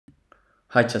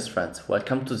Hi chess friends,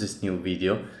 welcome to this new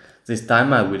video. This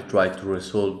time I will try to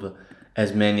resolve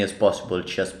as many as possible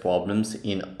chess problems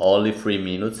in only 3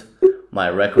 minutes. My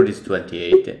record is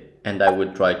 28 and I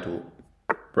will try to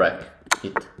break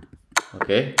it.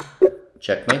 Okay,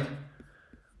 checkmate.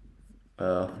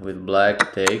 With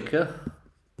black, take.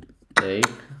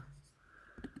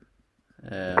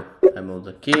 I move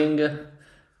the king,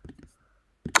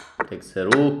 takes the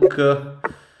rook,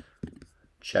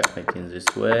 checkmate in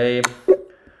this way.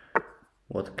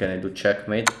 What can I do?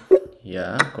 Checkmate.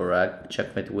 Yeah, correct.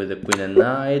 Checkmate with the queen and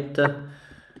knight.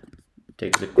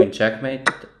 Takes the queen, checkmate.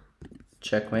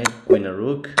 Checkmate, queen and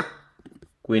rook.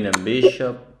 Queen and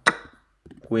bishop.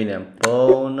 Queen and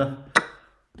pawn.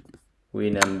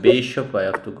 Queen and bishop. I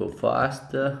have to go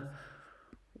fast.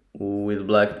 With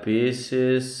black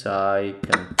pieces, I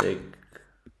can take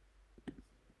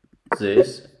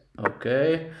this.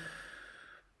 Okay.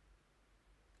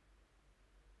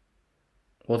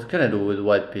 What can I do with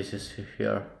white pieces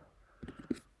here?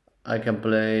 I can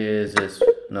play this.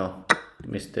 No,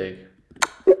 mistake.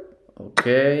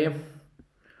 Okay.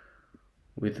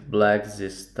 With black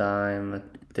this time,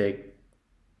 take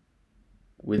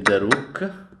with the rook.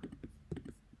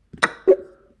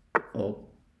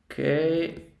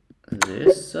 Okay.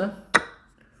 This.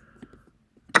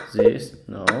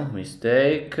 No,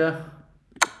 mistake.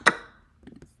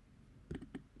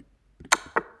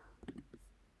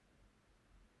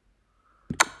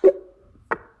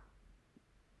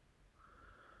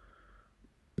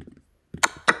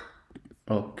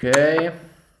 Okay.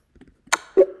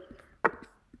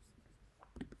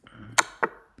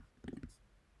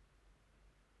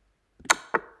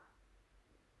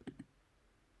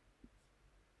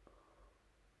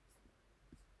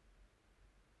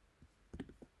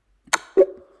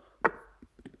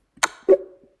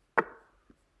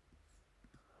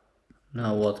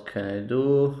 Now what can I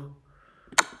do?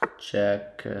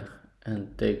 Check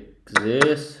and take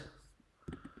this.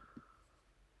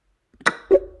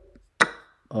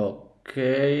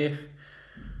 Okay.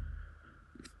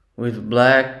 With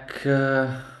black,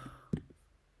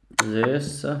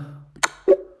 this.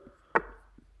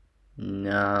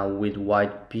 Now with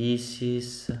white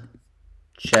pieces,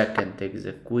 check and take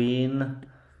the queen.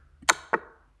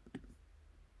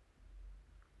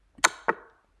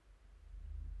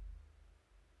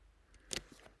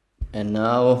 And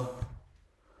now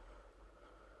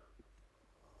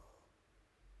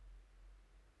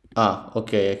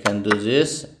okay, I can do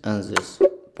this and this.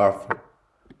 Perfect.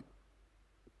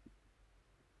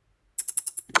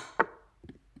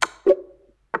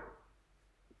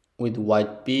 With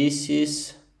white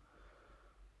pieces,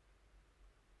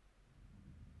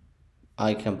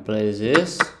 I can play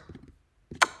this.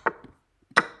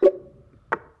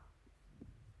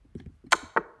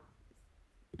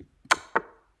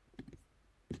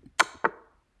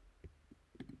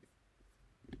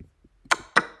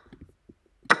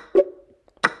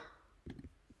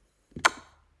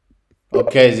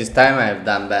 Okay, this time I have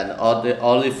done bad.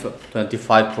 Only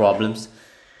 25 problems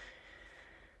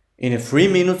in 3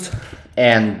 minutes,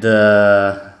 and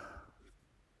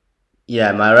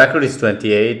yeah, my record is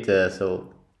 28,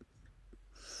 so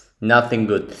nothing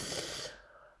good.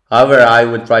 However, I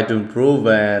will try to improve,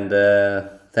 and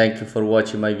thank you for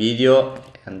watching my video,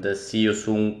 and see you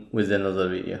soon with another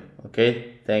video.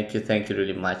 Okay, thank you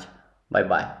really much. Bye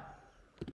bye.